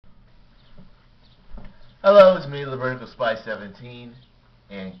Hello, it's me, the verticalspy17,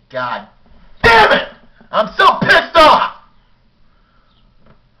 and god damn it! I'm so pissed off!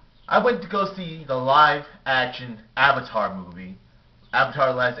 I went to go see the live-action Avatar movie, Avatar: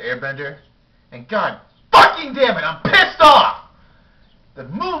 The Last Airbender, and god fucking damn it, I'm pissed off! The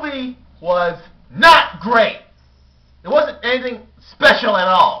movie was not great. It wasn't anything special at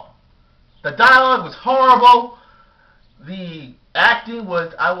all. The dialogue was horrible. The acting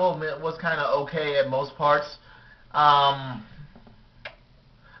was, I will admit, was kind of okay at most parts.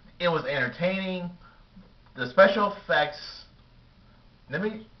 It was entertaining. The special effects, let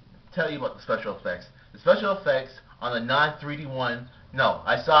me tell you about the special effects. The special effects on the non-3D one, no,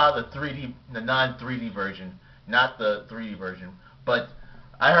 I saw the non-3D version, not the 3D version, but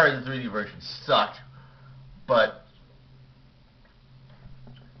I heard the 3D version sucked. But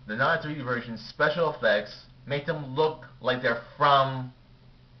the non-3D version special effects make them look like they're from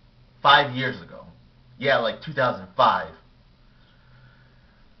 5 years ago. Yeah, like 2005.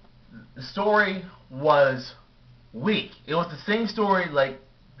 The story was weak. It was the same story like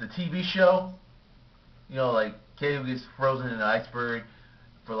the TV show. You know, like kid who gets frozen in an iceberg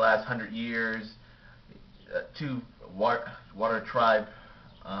for the last 100 years. Two water tribe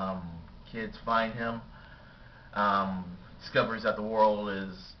kids find him. Discovers that the world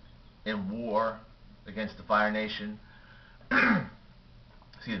is in war against the Fire Nation.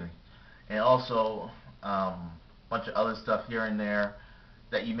 Excuse me. And also a bunch of other stuff here and there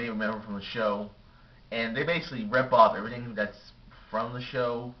that you may remember from the show. And they basically rip off everything that's from the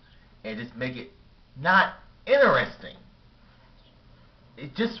show and just make it not interesting.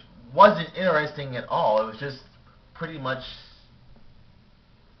 It just wasn't interesting at all. It was just pretty much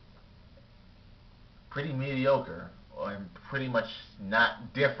pretty mediocre, or pretty much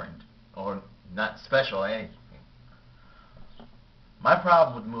not different, or not special or anything. My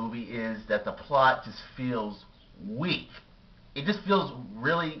problem with the movie is that the plot just feels weak. It just feels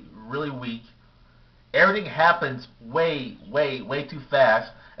really, really weak. Everything happens way, way, way too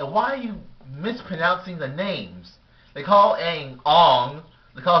fast. And why are you mispronouncing the names? They call Aang Ong.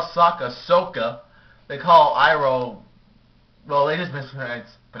 They call Sokka Soka. They call Iroh, well, they just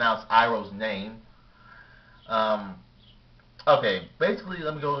mispronounce Iroh's name. Okay, basically,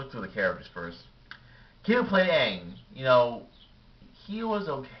 let me go through the characters first. Kid who played Aang, you know, he was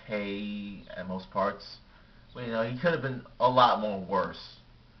okay at most parts, but you know, he could have been a lot more worse.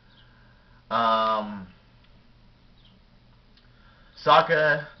 Sokka,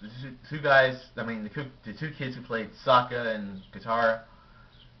 the two guys, I mean, the two kids who played Sokka and Katara,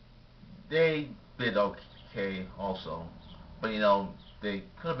 they did okay also, but you know, they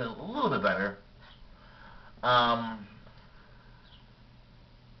could have been a little bit better.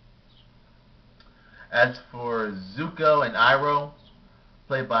 As for Zuko and Iroh,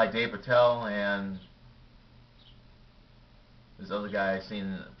 played by Dave Patel and this other guy I've seen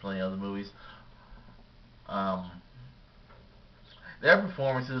in plenty of other movies, their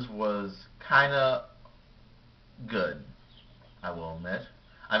performances was kind of good, I will admit.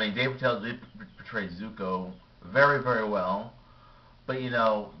 I mean, Dave Patel did portray Zuko very, very well, but you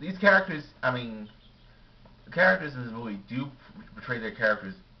know, these characters, I mean, the characters in this movie do portray their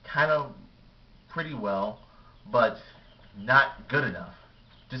characters kind of pretty well, but not good enough.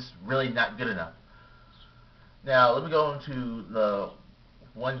 Just really not good enough. Now, let me go into the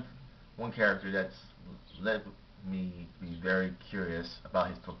one character that's led me to be very curious about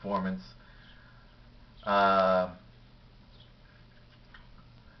his performance. The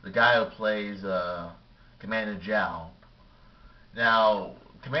guy who plays Commander Zhao. Now,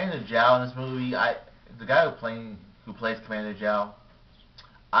 Commander Zhao in this movie, the guy who plays Commander Zhao,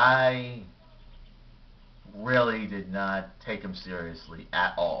 I really did not take him seriously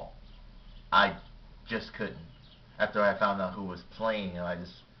at all. I just couldn't. After I found out who was playing him,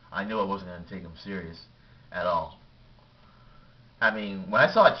 I knew I wasn't going to take him serious at all. I mean, when I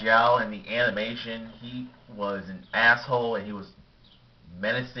saw Zhao in the animation, he was an asshole and he was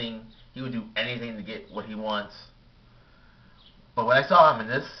menacing. He would do anything to get what he wants. But when I saw him in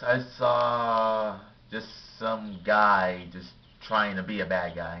this, I saw just some guy just trying to be a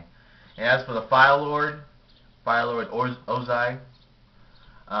bad guy. And as for the Fire Lord Ozai,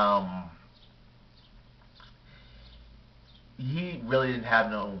 he really didn't have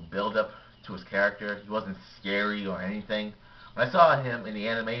no build-up to his character. He wasn't scary or anything. When I saw him in the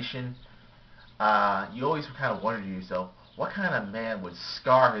animation, you always kind of wondered to yourself, what kind of man would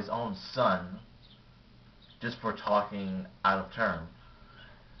scar his own son just for talking out of turn?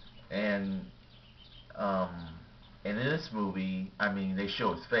 And in this movie, I mean, they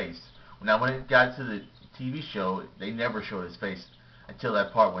show his face. Now, when it got to the TV show, they never showed his face until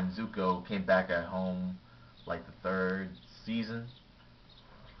that part when Zuko came back at home like the third season.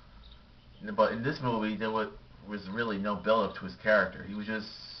 But in this movie, there was really no build-up to his character. He was just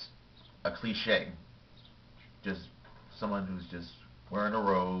a cliche, just someone who's just wearing a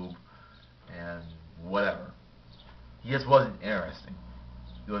robe and whatever. He just wasn't interesting.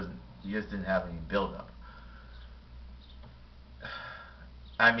 He wasn't. He just didn't have any build-up.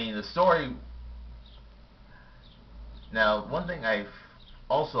 I mean, the story. Now, one thing I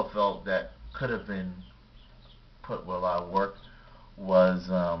also felt that could have been put with a lot of work was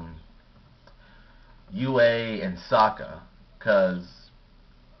UA and Sokka, because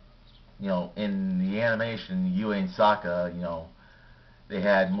in the animation, UA and Sokka, they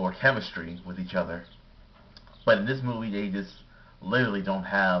had more chemistry with each other. But in this movie, they just literally don't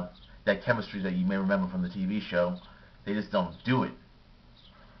have that chemistry that you may remember from the TV show. They just don't do it.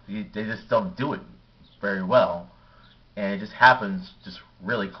 They just don't do it very well. And it just happens just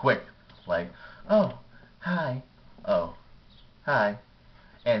really quick. Like, oh, hi. Oh, hi.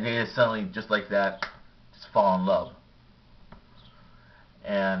 And they just suddenly, just like that, just fall in love.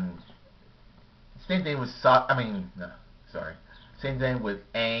 And same thing with same thing with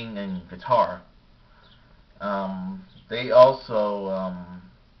Aang and Katara. They also,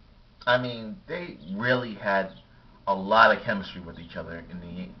 they really had a lot of chemistry with each other in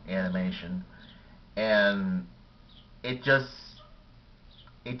the animation, and it just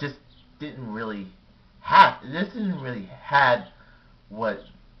didn't really had what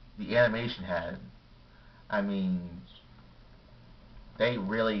the animation had. I mean, they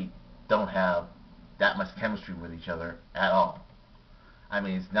really don't have that much chemistry with each other at all. I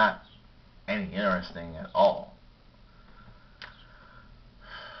mean, it's not any interesting at all.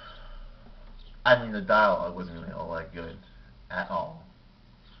 I mean, the dialogue wasn't really all that good at all.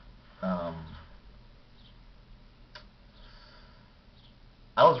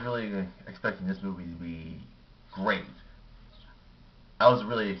 I was really expecting this movie to be great. I was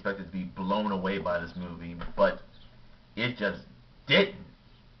really expected to be blown away by this movie, but it just didn't.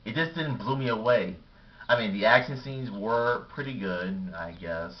 It just didn't blow me away. I mean, the action scenes were pretty good, I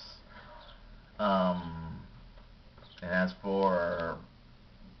guess. And as for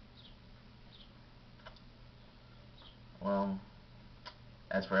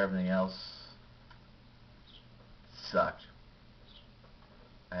everything else, sucked.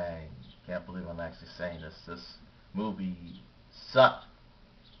 I can't believe I'm actually saying this. This movie sucked.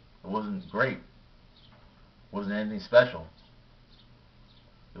 It wasn't great. It wasn't anything special.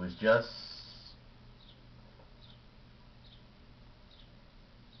 It was just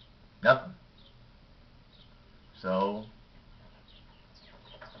nothing. So,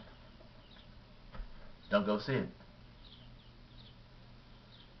 don't go see it.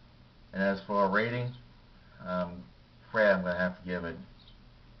 And as for a rating, I'm afraid I'm going to have to give it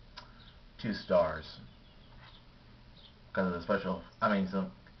 2 stars. Because of the special,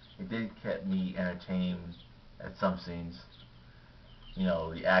 it did keep me entertained at some scenes.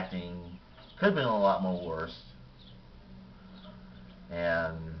 The acting could have been a lot more worse.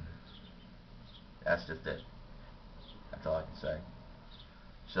 And that's just it. That's all I can say.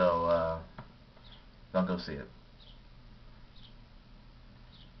 So, don't go see it.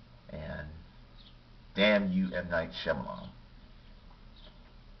 And damn you, M. Night Shyamalan.